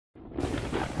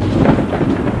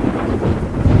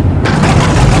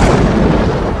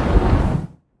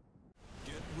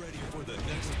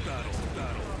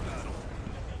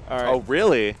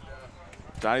really?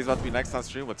 Johnny's about to be next on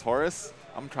stream with Taurus?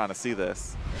 I'm trying to see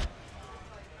this.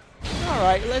 All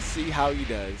right, let's see how he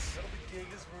does.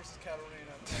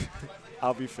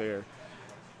 I'll be fair.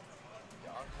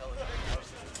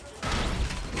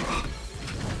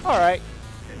 All right.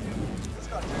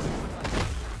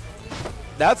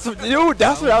 That's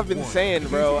what I've been saying,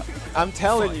 bro. I'm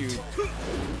telling you.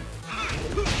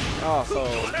 Oh, so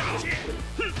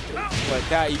but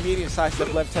that immediate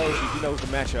sidestep left tells you knows the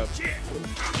matchup.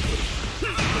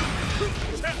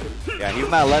 Yeah, he's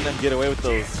not letting him get away with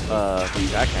those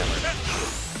jackhammers.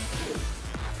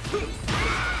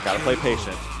 Gotta play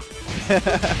patient.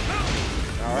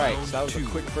 All right, so that was a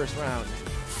quick first round.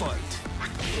 Fight.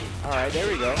 All right, there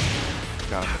we go.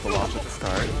 Got him with the launch at the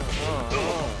start.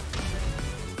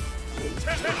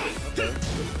 Okay.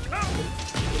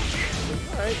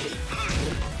 All right.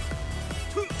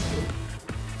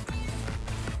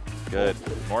 Good.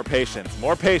 More patience.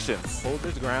 More patience. Hold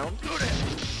his ground.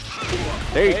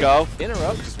 There you go.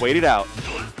 Interrupt. Just wait it out.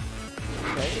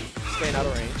 Okay. Staying out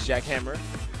of range. Jackhammer.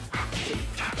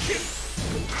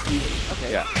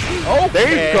 Okay. Yeah. Oh, there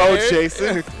you go,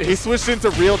 Jason. He switched into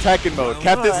real Tekken mode.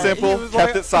 Kept it simple.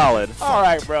 Kept it solid. All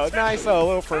right, bro. Nice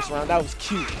little first round. That was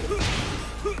cute.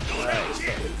 All right.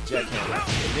 So, jackhammer.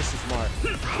 This is smart.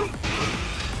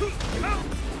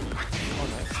 Oh,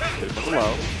 nice. Hit him with the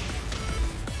low.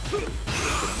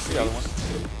 The other one.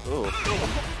 Ooh.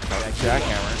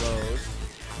 Jackhammer.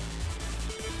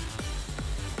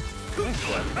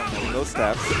 Those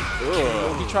steps.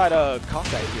 Ooh. He tried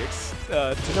Cossack kicks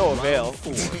to no avail.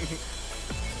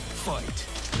 Fight.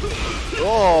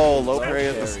 Oh, low parry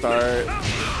at the start.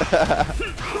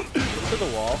 To the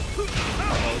wall.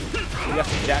 We got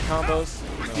some jack combos.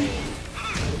 No.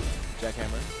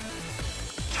 Jackhammer.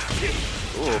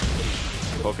 Ooh.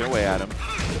 Poking away at him.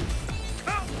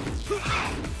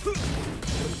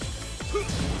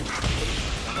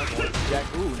 Jack.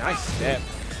 Ooh, nice step.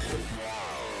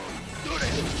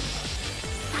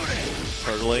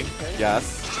 Turtling. Okay. Yes.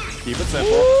 Keep it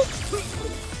simple. Ooh.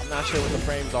 I'm not sure what the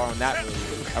frames are on that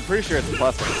move. I'm pretty sure it's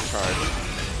plus when it's charged.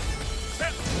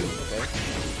 Okay.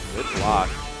 Good block.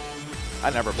 I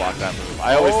never block that move.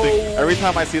 I always think, every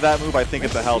time I see that move, I think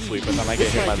it's a hell sweep, and then I get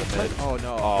hit by the mid. Oh,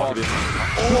 no. Oh,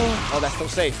 Oh, that's so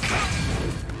safe.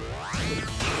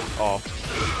 Oh.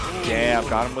 Damn,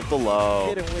 got him with the low.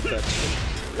 Hit him with the...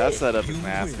 That setup is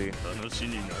nasty.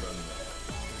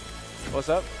 What's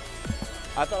up?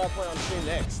 I thought I played on stream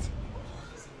next.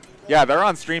 Yeah, they're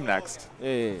on stream next.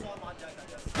 Yeah.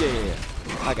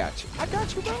 I got you. I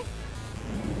got you, bro.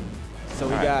 So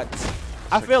we got...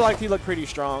 I feel like he looked pretty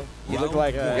strong. He looked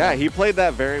like a... Yeah, he played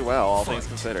that very well, all things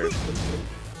considered.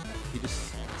 He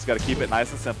just got to keep it nice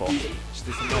and simple. Just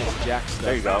did some nice jack stuff.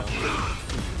 There you go.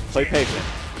 Play patient.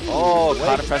 Oh,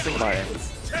 counter pressing buttons.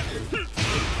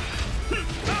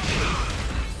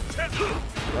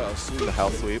 Uh-oh, sweep. The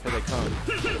hell sweep. Here they come.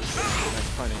 Nice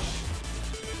punish.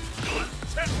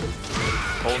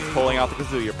 Colton's pulling out the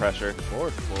Kazuya pressure.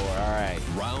 Forward 4, all right.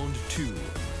 Round 2.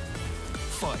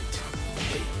 Fight.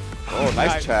 Oh,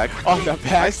 nice check. On the back.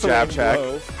 Nice jab check.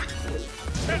 Okay.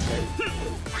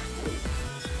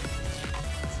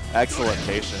 Excellent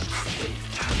patience.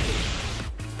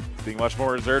 Being much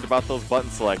more reserved about those button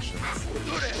selections.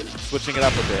 Switching it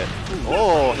up a bit.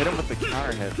 Oh, hit him with the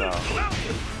counter hit though.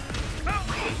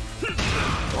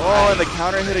 Oh, and the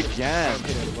counter hit again.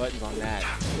 Hitting buttons on that.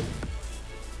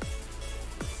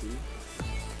 See?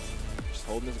 Just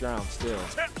holding his ground still.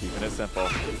 Keeping it simple.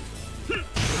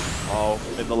 Oh,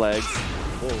 in the legs.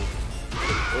 Wall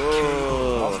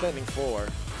Oh. standing 4.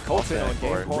 Colton on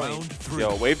game point. Round 3.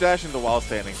 Yo, wave dash into wall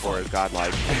standing 4 is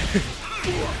godlike.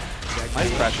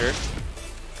 Nice pressure.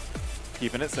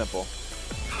 Keeping it simple.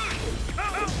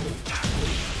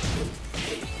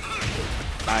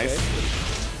 Nice.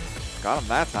 Got him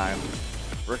that time.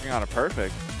 Working on a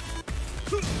perfect.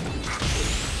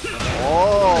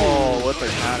 Oh, with the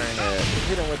counter hit.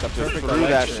 Hit him with the Just perfect threw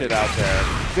that electric. shit out there.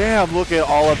 Damn, look at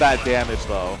all of that damage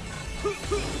though.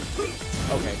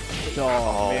 Okay.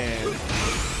 Oh, man.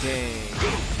 Dang.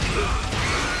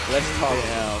 Let's talk.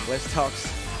 Damn.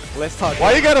 Let's talk.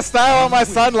 Why you gotta style on my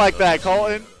son like that,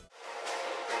 Colton?